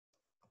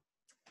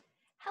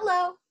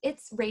Hello,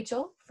 it's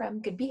Rachel from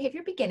Good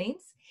Behavior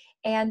Beginnings,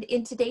 and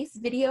in today's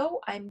video,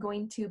 I'm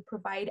going to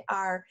provide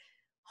our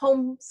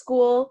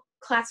homeschool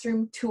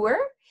classroom tour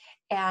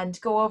and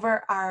go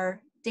over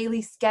our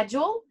daily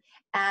schedule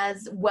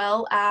as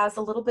well as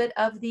a little bit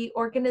of the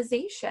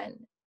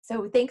organization.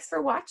 So thanks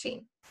for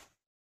watching.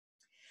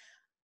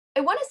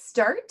 I want to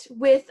start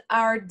with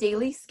our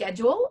daily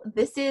schedule.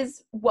 This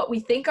is what we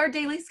think our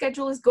daily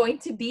schedule is going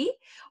to be.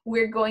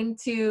 We're going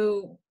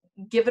to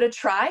give it a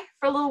try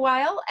for a little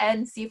while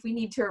and see if we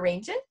need to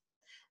arrange it.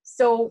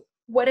 So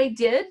what I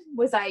did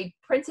was I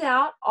printed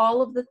out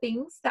all of the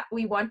things that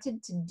we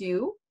wanted to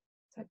do.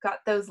 So I've got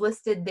those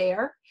listed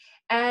there.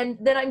 And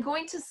then I'm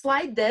going to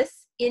slide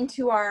this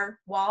into our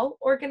wall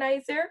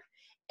organizer.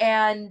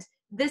 And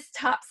this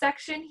top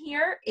section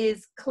here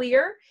is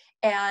clear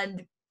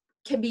and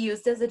can be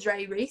used as a dry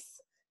erase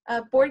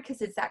board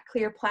because it's that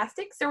clear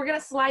plastic. So we're going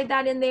to slide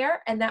that in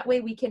there, and that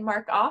way we can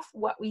mark off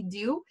what we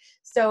do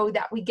so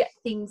that we get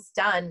things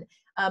done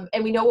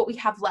and we know what we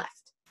have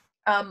left.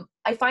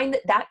 I find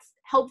that that's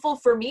helpful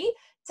for me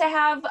to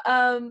have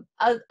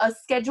a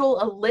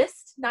schedule, a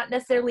list, not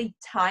necessarily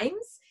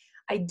times.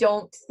 I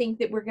don't think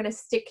that we're going to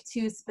stick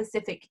to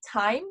specific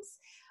times,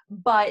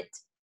 but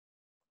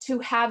to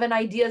have an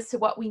idea as to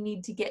what we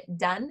need to get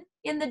done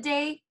in the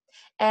day.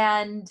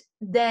 And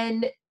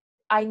then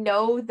I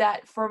know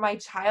that for my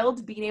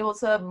child, being able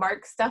to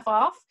mark stuff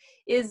off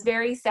is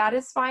very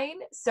satisfying.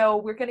 So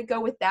we're going to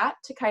go with that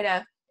to kind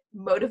of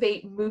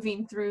motivate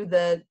moving through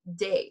the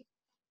day.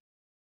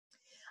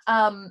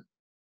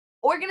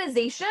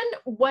 Organization,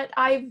 what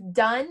I've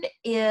done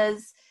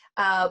is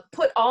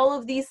put all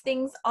of these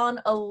things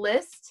on a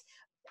list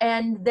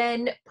and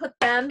then put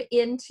them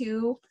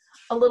into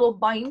a little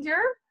binder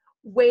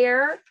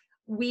where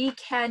we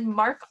can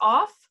mark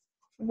off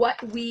what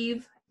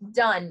we've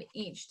done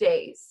each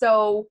day.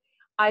 So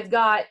I've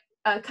got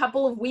a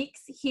couple of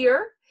weeks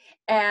here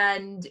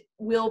and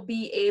we'll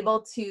be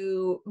able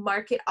to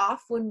mark it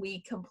off when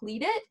we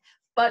complete it,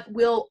 but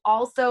we'll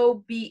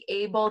also be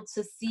able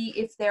to see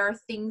if there are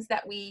things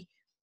that we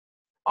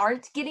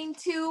aren't getting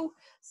to.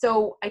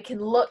 So I can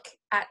look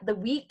at the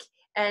week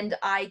and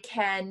I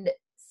can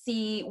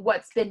see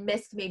what's been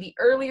missed maybe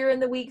earlier in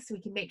the week so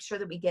we can make sure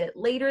that we get it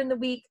later in the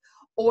week.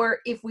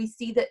 Or if we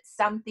see that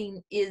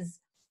something is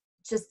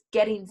just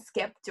getting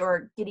skipped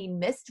or getting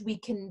missed, we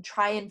can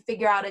try and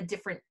figure out a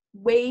different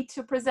way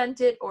to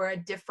present it or a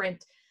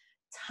different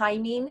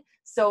timing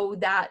so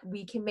that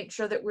we can make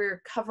sure that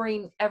we're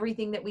covering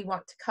everything that we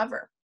want to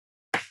cover.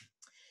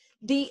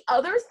 The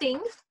other thing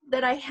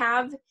that I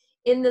have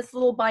in this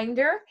little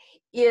binder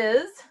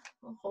is,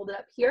 I'll hold it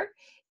up here,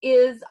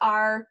 is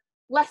our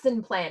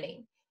lesson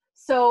planning.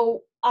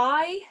 So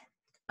I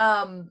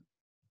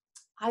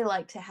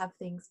like to have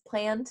things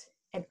planned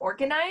and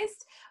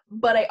organized,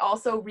 but I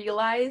also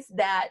realize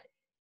that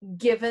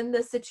given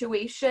the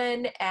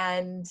situation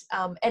and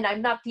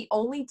I'm not the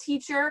only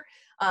teacher,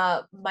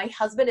 my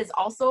husband is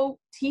also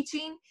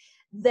teaching,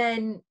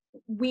 then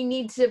we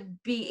need to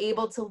be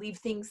able to leave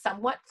things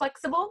somewhat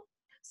flexible.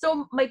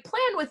 So my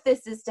plan with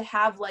this is to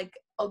have like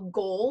a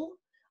goal,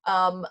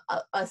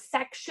 a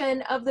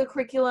section of the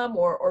curriculum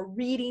or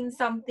reading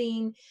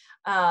something.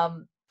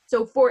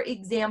 So for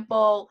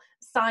example,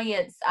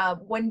 science,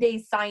 one day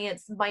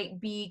science might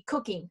be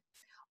cooking,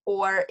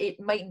 or it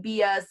might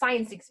be a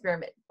science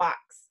experiment box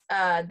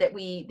that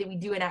we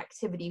do an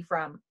activity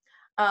from.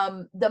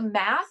 The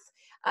math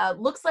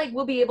looks like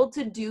we'll be able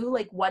to do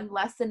like one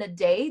lesson a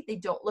day. They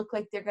don't look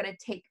like they're going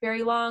to take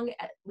very long,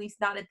 at least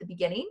not at the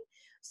beginning.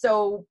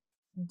 So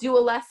do a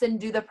lesson,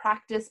 do the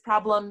practice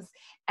problems,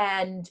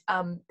 and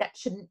that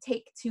shouldn't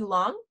take too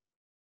long.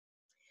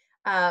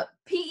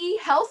 PE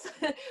health,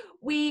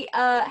 we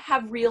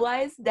have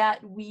realized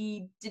that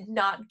we did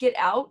not get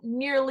out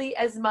nearly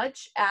as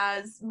much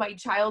as my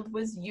child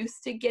was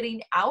used to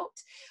getting out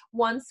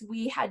once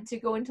we had to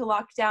go into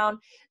lockdown.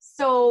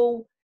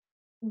 So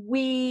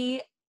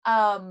we're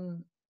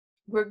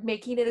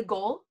making it a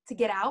goal to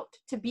get out,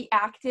 to be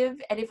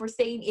active, and if we're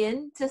staying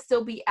in, to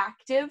still be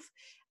active.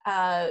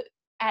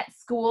 At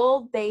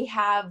school, they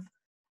have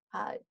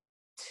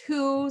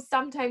 2,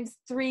 sometimes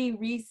 3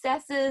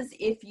 recesses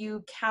if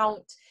you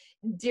count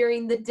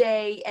during the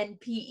day and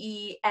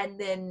PE and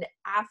then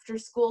after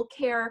school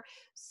care.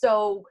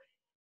 So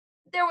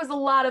there was a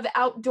lot of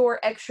outdoor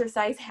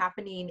exercise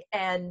happening,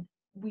 and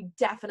we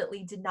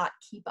definitely did not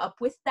keep up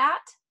with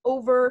that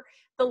over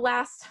the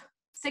last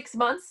 6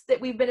 months that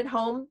we've been at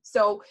home.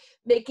 So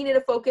making it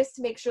a focus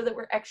to make sure that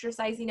we're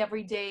exercising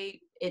every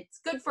day. It's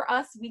good for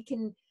us. We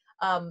can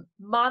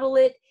model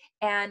it,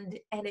 and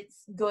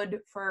it's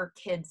good for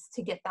kids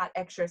to get that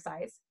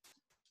exercise.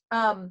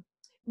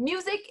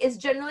 Music is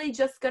generally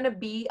just going to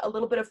be a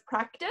little bit of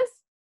practice.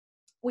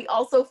 We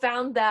also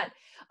found that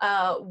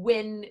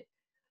when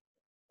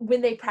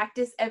they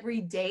practice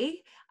every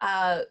day,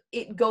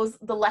 the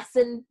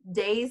lesson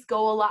days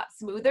go a lot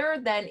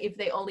smoother than if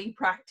they only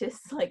practice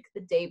like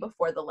the day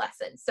before the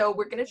lesson. So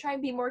we're going to try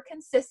and be more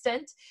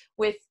consistent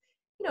with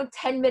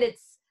 10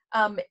 minutes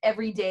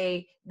every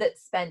day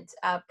that's spent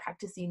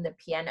practicing the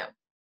piano.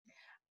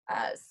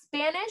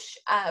 Spanish,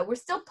 we're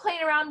still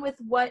playing around with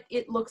what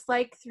it looks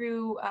like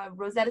through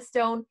Rosetta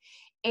Stone,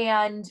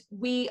 and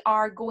we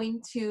are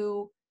going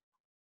to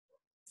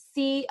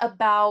see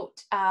about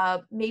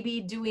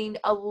maybe doing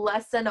a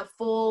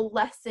full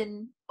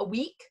lesson a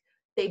week.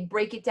 They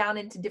break it down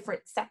into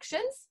different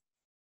sections,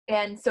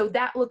 and so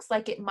that looks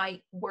like it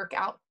might work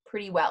out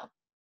pretty well.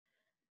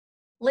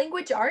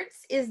 Language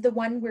arts is the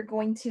one we're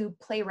going to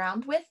play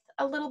around with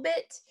a little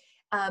bit.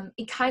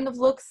 It kind of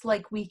looks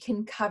like we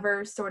can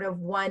cover sort of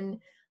one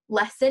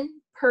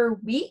lesson per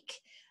week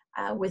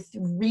with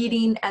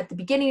reading at the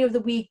beginning of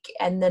the week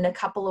and then a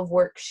couple of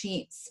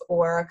worksheets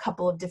or a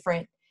couple of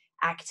different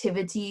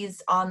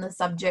activities on the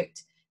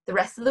subject the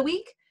rest of the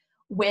week.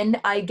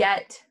 When I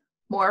get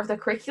more of the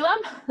curriculum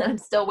that I'm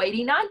still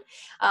waiting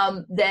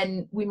on,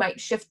 then we might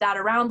shift that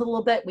around a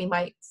little bit. We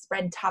might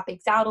spread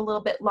topics out a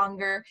little bit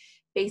longer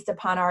based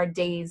upon our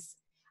days.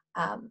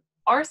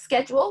 Our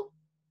schedule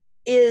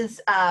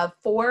is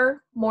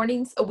 4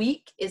 mornings a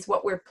week is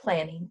what we're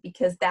planning,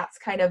 because that's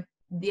kind of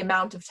the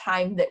amount of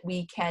time that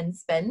we can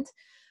spend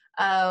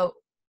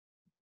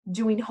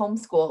doing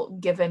homeschool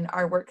given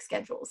our work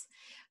schedules.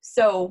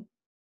 So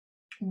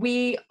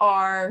we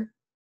are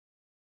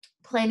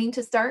planning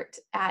to start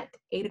at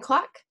 8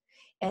 o'clock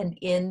and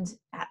end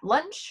at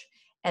lunch.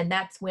 And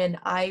that's when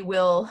I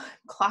will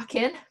clock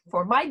in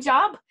for my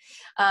job.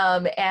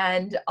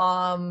 And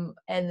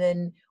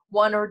then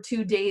 1 or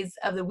 2 days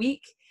of the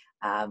week,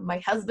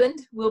 my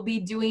husband will be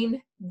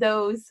doing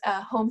those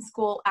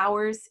homeschool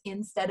hours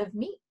instead of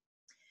me.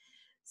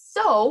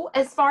 So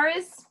as far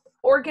as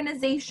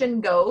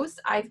organization goes,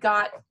 I've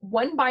got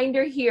one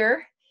binder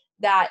here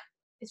that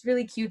is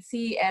really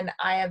cutesy, and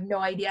I have no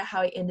idea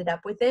how I ended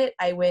up with it.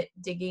 I went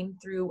digging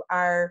through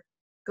our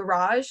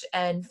garage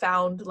and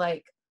found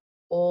like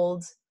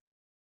old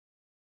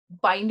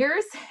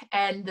binders,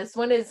 and this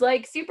one is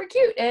like super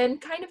cute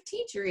and kind of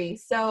teachery.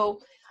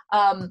 So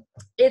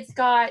it's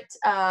got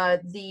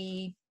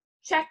the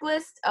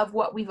checklist of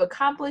what we've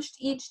accomplished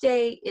each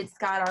day. It's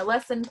got our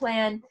lesson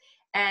plan,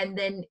 and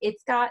then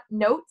it's got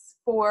notes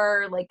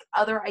for like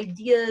other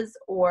ideas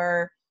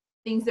or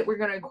things that we're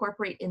going to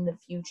incorporate in the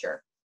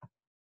future.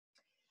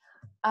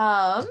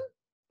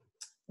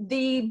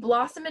 The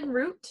Blossom and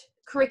Root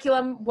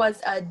curriculum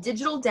was a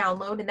digital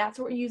download, and that's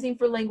what we're using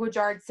for language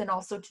arts and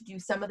also to do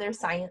some of their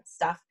science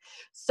stuff.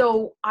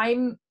 So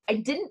I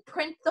didn't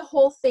print the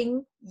whole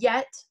thing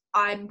yet.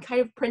 I'm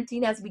kind of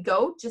printing as we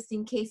go, just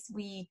in case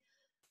we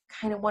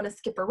kind of want to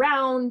skip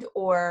around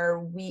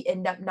or we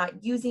end up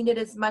not using it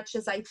as much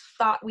as I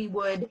thought we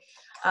would.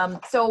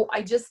 So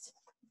I just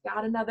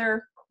got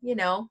another,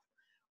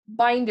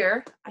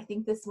 binder. I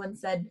think this one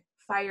said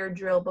fire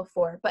drill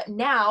before, but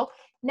now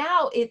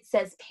it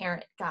says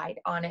parent guide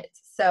on it.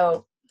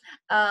 So,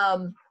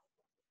 and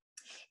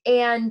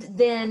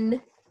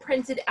then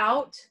printed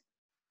out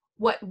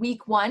what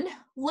week 1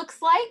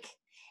 looks like.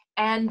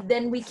 And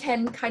then we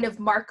can kind of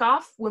mark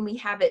off when we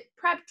have it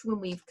prepped, when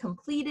we've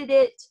completed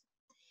it.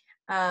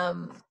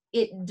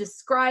 It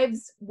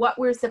describes what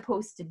we're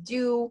supposed to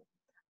do.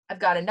 I've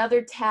got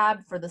another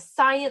tab for the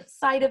science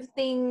side of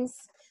things.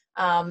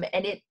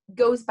 And it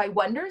goes by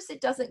wonders.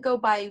 It doesn't go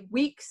by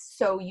weeks,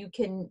 so you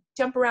can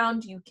jump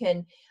around. You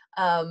can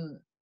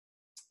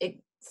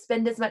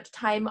spend as much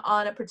time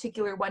on a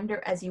particular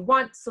wonder as you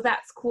want, so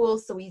that's cool.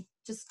 So we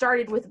just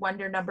started with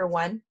wonder number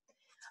 1.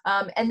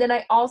 And then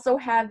I also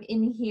have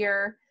in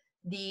here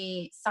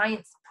the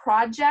science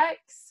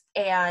projects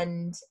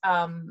and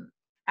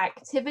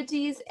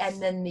activities,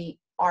 and then the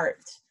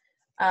art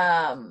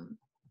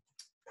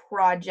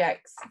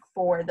projects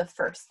for the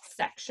first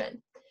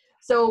section.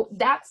 So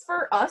that's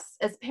for us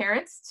as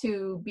parents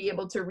to be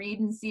able to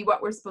read and see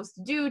what we're supposed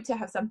to do, to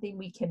have something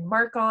we can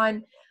mark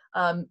on.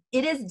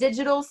 It is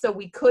digital, so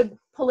we could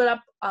pull it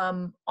up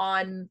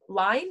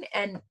online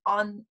and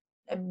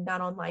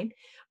not online,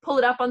 pull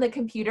it up on the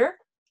computer.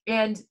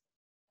 And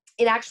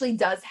it actually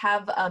does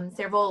have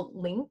several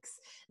links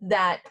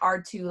that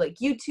are to like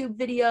YouTube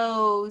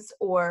videos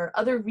or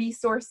other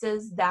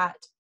resources that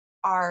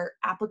are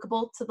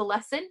applicable to the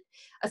lesson,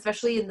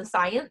 especially in the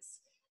science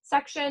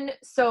section.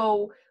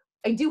 So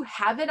I do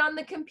have it on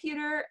the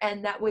computer,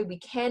 and that way we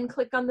can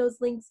click on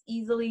those links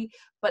easily,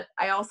 but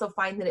I also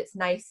find that it's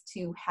nice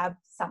to have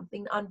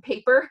something on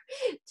paper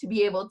to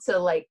be able to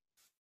like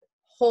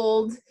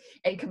hold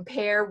and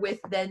compare with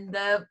then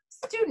the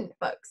student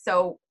book.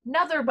 So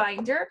another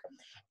binder,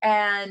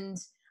 and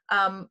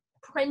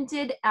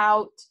printed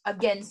out,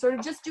 again, sort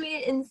of just doing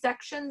it in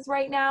sections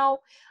right now,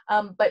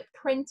 but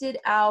printed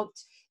out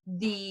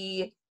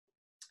the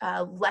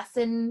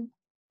lesson,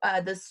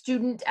 the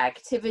student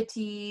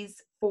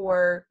activities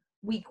for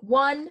week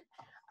 1,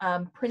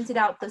 printed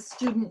out the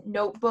student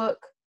notebook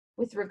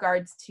with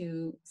regards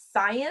to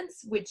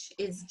science, which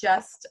is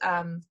just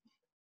a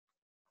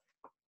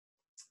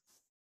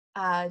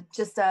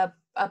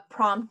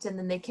prompt, and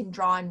then they can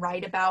draw and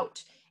write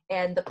about,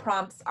 and the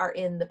prompts are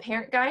in the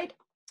parent guide.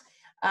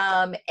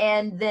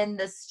 And then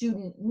the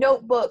student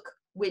notebook,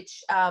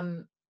 which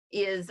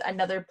is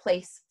another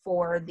place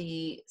for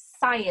the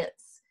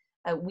science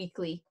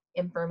weekly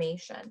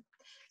information.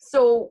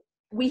 So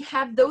we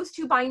have those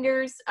two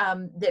binders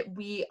that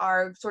we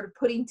are sort of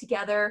putting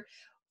together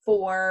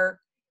for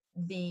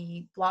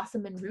the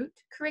Blossom and Root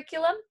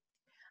curriculum,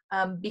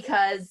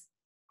 because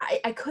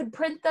I could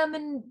print them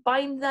and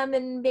bind them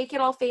and make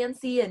it all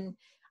fancy, and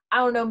I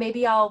don't know,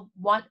 maybe I'll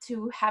want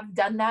to have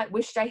done that,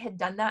 wished I had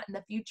done that in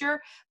the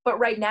future. But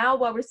right now,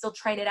 while we're still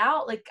trying it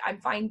out, like, I'm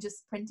fine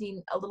just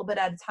printing a little bit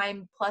at a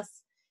time.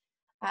 Plus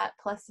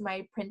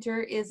my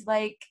printer is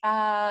like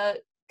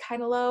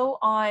kind of low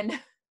on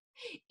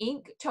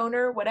ink,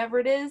 toner, whatever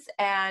it is,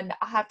 and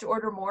I'll have to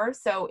order more.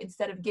 So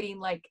instead of getting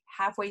like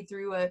halfway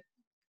through a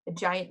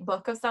giant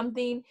book of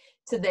something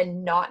to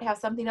then not have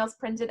something else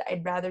printed,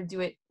 I'd rather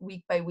do it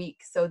week by week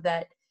so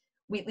that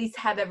we at least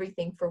have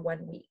everything for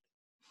 1 week.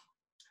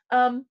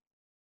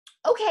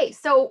 Okay,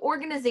 so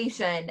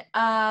organization.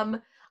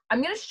 I'm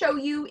going to show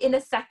you in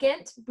a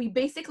second. We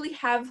basically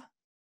have,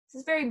 this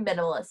is very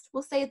minimalist.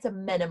 We'll say it's a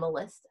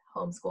minimalist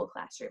homeschool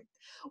classroom.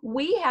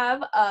 We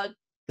have a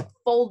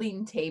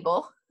folding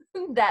table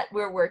that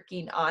we're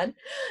working on.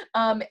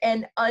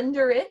 And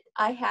under it,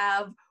 I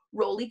have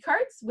rolly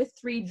carts with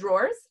 3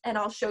 drawers, and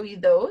I'll show you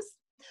those.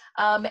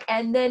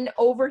 And then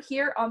over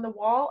here on the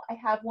wall, I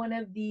have one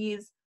of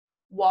these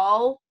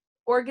wall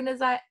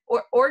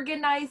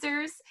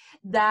organizers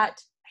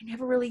that I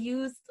never really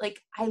use.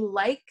 Like, I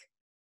like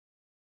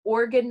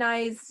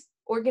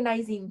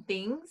organizing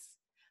things,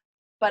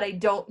 but I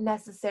don't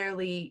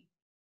necessarily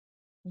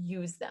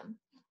use them.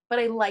 But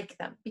I like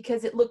them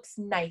because it looks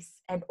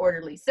nice and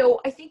orderly.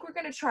 So I think we're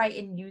going to try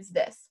and use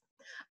this.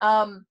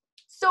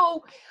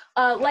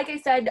 Like I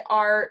said,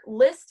 our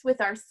list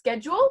with our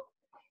schedule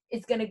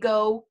is going to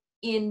go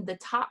in the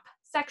top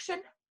section.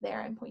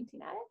 There, I'm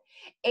pointing at it.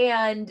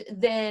 And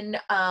then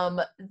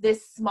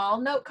this small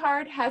note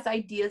card has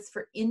ideas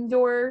for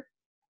indoor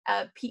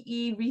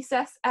PE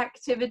recess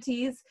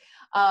activities.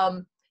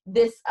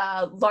 This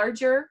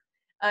larger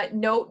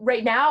note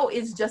right now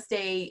is just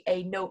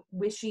a note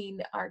wishing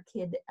our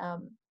kid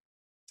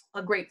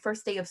a great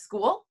first day of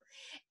school.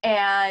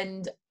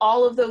 And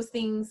all of those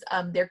things,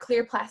 they're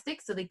clear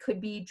plastic, so they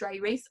could be dry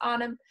erase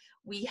on them.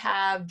 We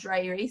have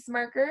dry erase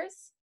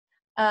markers.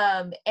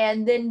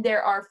 And then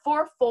there are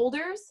 4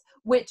 folders,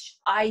 which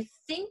I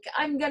think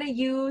I'm going to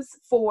use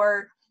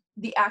for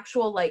the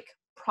actual like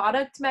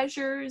product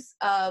measures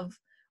of,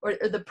 or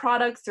the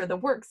products or the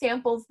work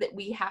samples that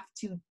we have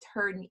to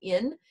turn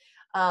in.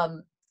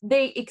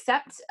 They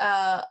accept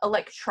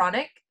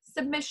electronic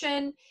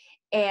submission,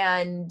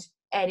 and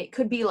it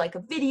could be like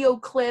a video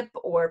clip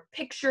or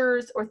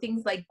pictures or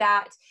things like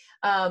that.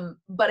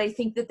 But I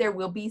think that there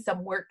will be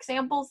some work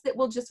samples that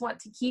we'll just want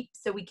to keep,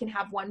 so we can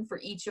have one for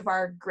each of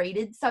our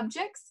graded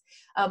subjects,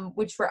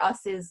 which for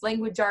us is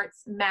language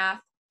arts,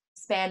 math,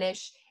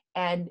 Spanish,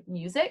 and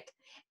music.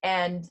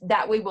 And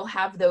that way we'll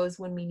have those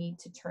when we need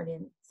to turn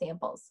in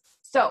samples.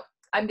 So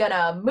I'm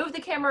gonna move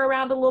the camera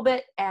around a little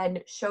bit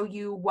and show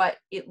you what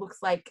it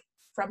looks like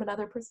from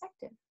another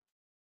perspective.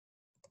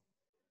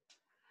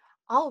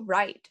 All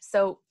right,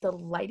 so the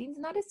lighting's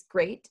not as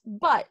great,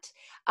 but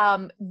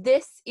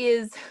this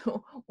is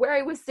where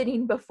I was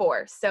sitting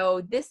before.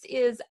 So this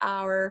is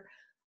our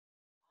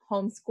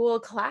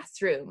homeschool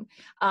classroom.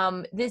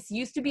 This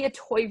used to be a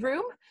toy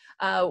room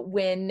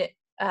when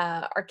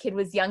our kid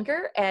was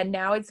younger, and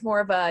now it's more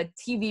of a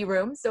TV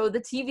room. So the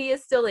TV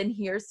is still in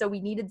here, so we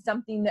needed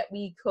something that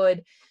we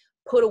could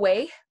put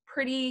away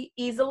pretty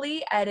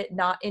easily and it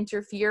not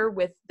interfere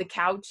with the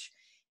couch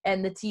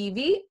and the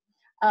TV.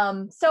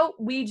 So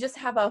we just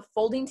have a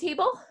folding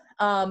table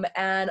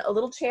and a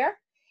little chair,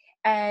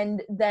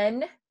 and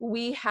then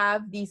we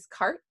have these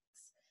carts.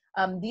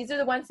 These are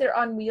the ones that are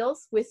on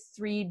wheels with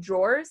 3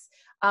 drawers.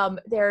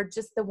 They're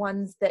just the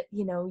ones that,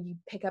 you know, you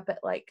pick up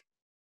at like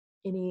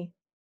any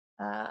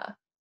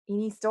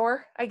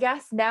store, I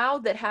guess, now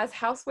that has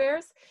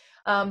housewares.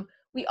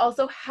 We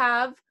also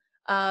have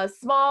a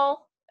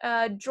small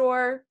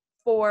drawer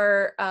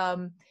for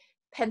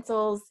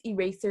pencils,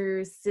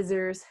 erasers,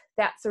 scissors,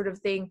 that sort of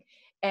thing.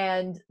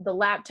 And the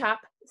laptop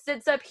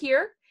sits up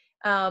here.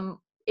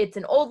 It's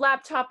an old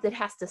laptop that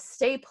has to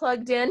stay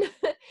plugged in.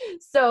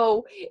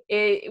 So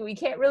we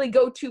can't really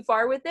go too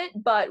far with it,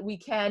 but we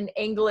can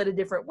angle it a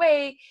different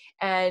way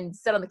and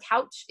sit on the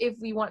couch if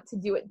we want to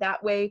do it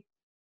that way.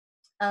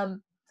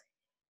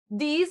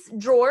 These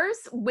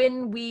drawers,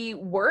 when we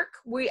work,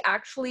 we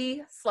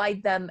actually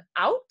slide them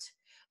out.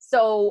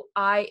 So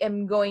I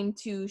am going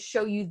to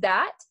show you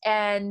that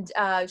and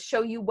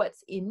show you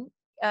what's in,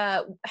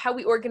 how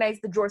we organize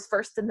the drawers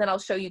first, and then I'll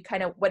show you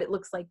kind of what it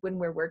looks like when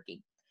we're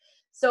working.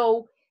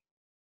 So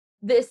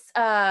this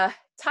top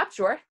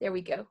drawer, there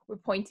we go, we're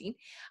pointing.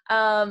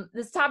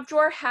 This top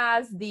drawer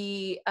has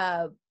the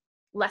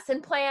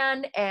lesson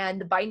plan and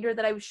the binder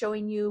that I was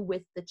showing you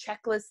with the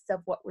checklists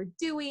of what we're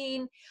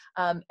doing.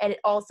 And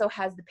it also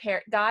has the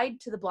parent guide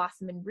to the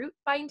Blossom and Root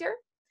binder.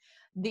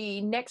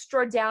 The next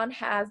drawer down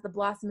has the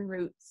Blossom and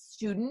Root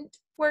student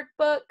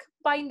workbook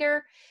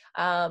binder.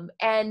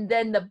 And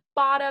then the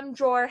bottom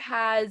drawer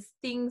has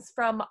things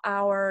from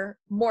our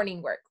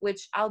morning work,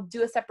 which I'll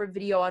do a separate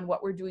video on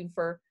what we're doing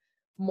for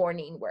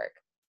morning work.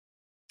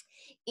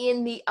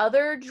 In the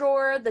other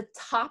drawer, the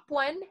top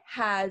one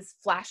has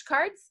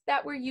flashcards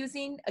that we're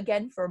using,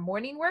 again, for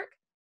morning work.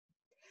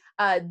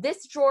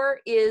 This drawer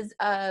is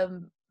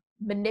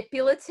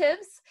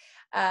manipulatives.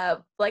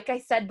 Like I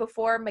said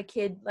before, my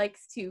kid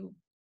likes to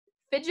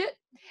fidget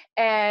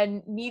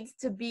and needs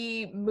to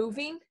be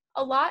moving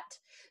a lot.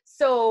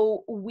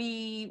 So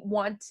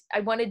I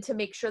wanted to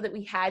make sure that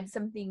we had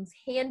some things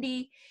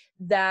handy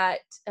that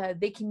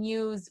they can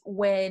use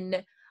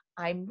when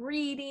I'm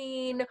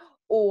reading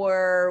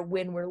or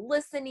when we're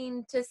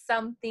listening to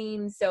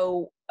something.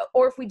 So,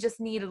 or if we just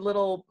need a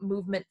little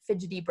movement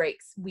fidgety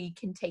breaks, we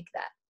can take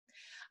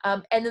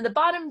that. And then the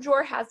bottom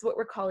drawer has what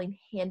we're calling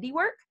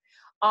handiwork.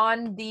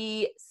 On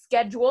the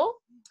schedule,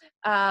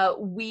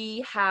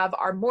 we have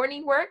our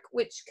morning work,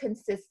 which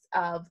consists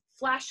of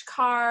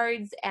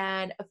flashcards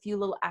and a few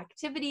little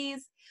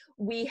activities.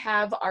 We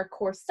have our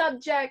core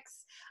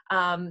subjects,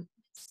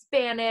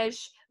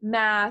 Spanish,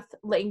 math,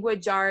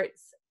 language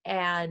arts,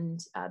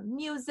 and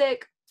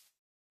music.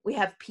 We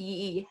have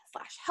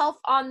PE/health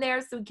on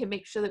there, so we can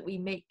make sure that we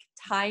make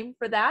time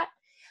for that.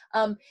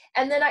 And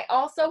then I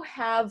also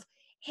have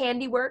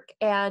handiwork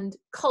and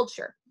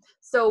culture.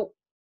 So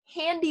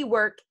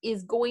handiwork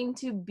is going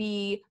to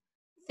be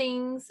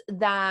things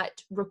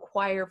that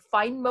require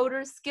fine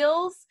motor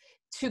skills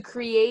to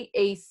create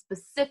a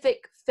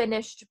specific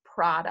finished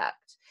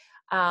product.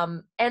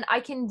 And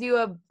I can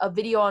do a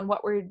video on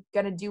what we're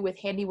going to do with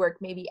handiwork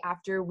maybe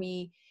after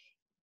we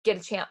get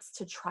a chance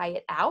to try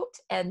it out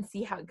and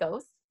see how it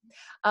goes.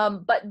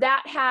 But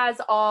that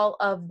has all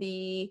of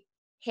the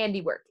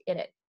handiwork in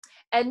it.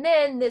 And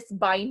then this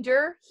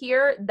binder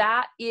here,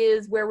 that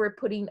is where we're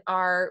putting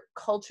our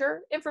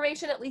culture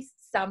information, at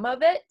least some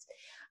of it.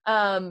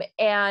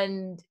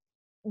 And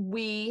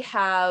we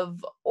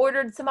have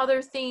ordered some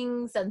other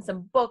things and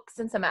some books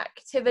and some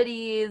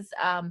activities.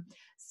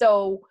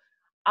 So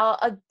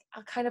I'll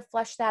kind of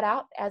flesh that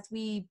out as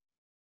we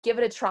give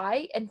it a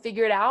try and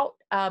figure it out.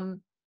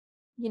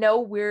 You know,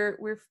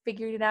 we're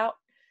figuring it out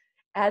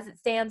as it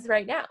stands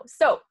right now.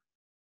 So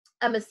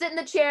I'm gonna sit in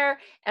the chair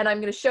and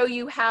I'm gonna show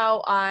you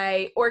how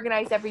I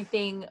organize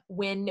everything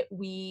when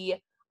we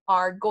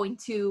are going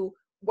to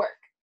work.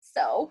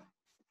 So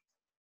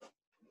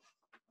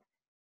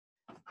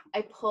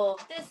I pull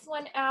this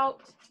one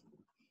out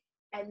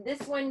and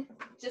this one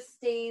just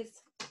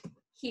stays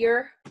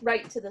here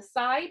right to the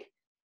side.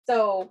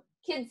 So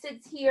kid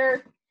sits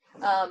here,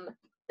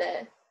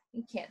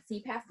 you can't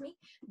see past me.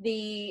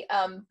 The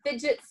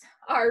fidgets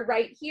are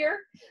right here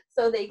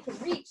so they can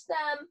reach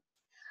them.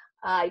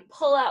 I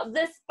pull out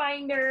this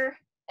binder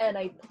and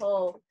I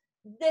pull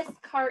this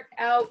cart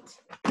out,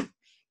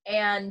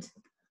 and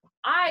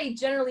I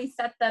generally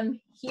set them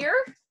here.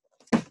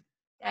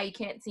 Now you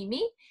can't see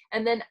me.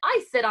 And then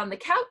I sit on the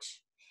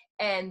couch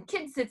and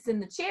kid sits in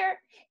the chair,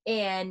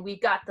 and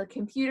we've got the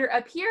computer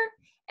up here,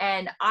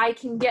 and I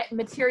can get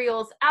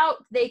materials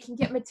out. They can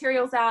get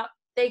materials out.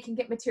 They can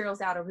get materials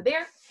out over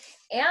there.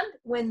 And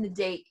when the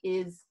day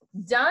is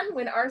done,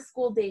 when our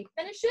school day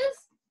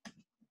finishes,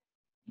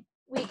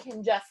 we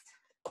can just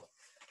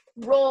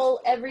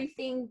roll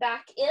everything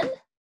back in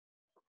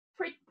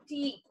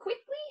pretty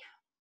quickly.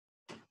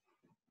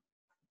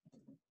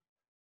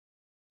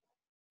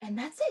 And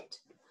that's it.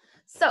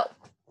 So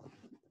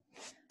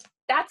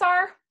that's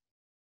our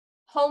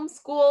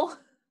homeschool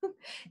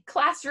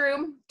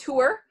classroom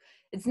tour.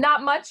 It's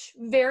not much,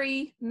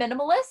 very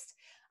minimalist,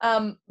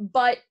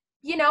 but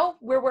you know,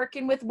 we're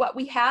working with what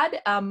we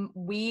had.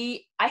 I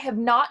have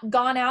not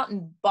gone out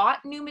and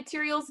bought new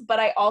materials, but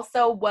I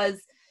also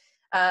was,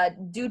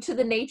 due to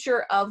the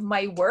nature of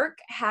my work,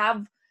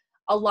 have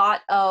a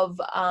lot of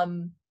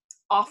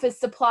office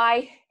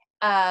supply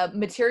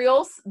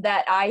materials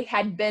that I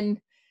had been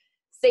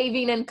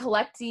saving and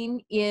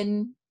collecting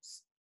in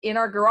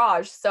our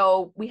garage.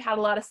 So we had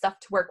a lot of stuff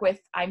to work with.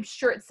 I'm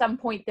sure at some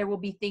point there will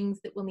be things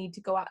that we'll need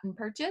to go out and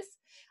purchase.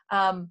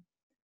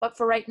 But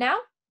for right now,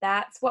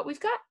 that's what we've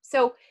got.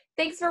 So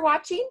thanks for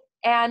watching,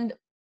 and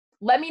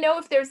let me know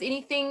if there's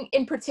anything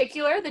in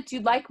particular that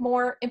you'd like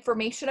more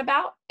information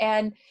about,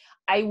 and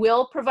I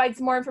will provide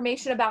some more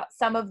information about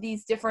some of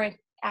these different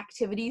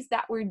activities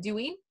that we're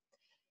doing.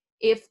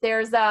 If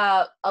there's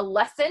a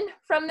lesson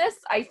from this,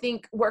 I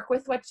think work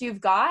with what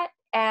you've got,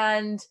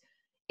 and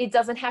it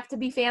doesn't have to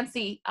be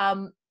fancy.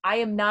 I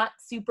am not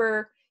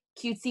super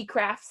cutesy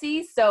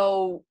craftsy,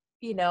 so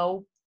you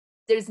know,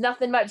 there's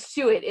nothing much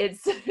to it.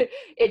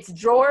 It's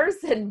drawers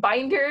and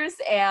binders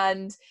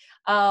and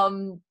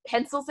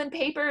pencils and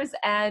papers,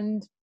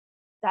 and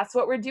that's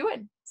what we're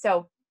doing.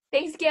 So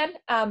thanks again.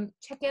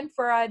 Check in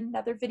for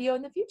another video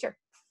in the future.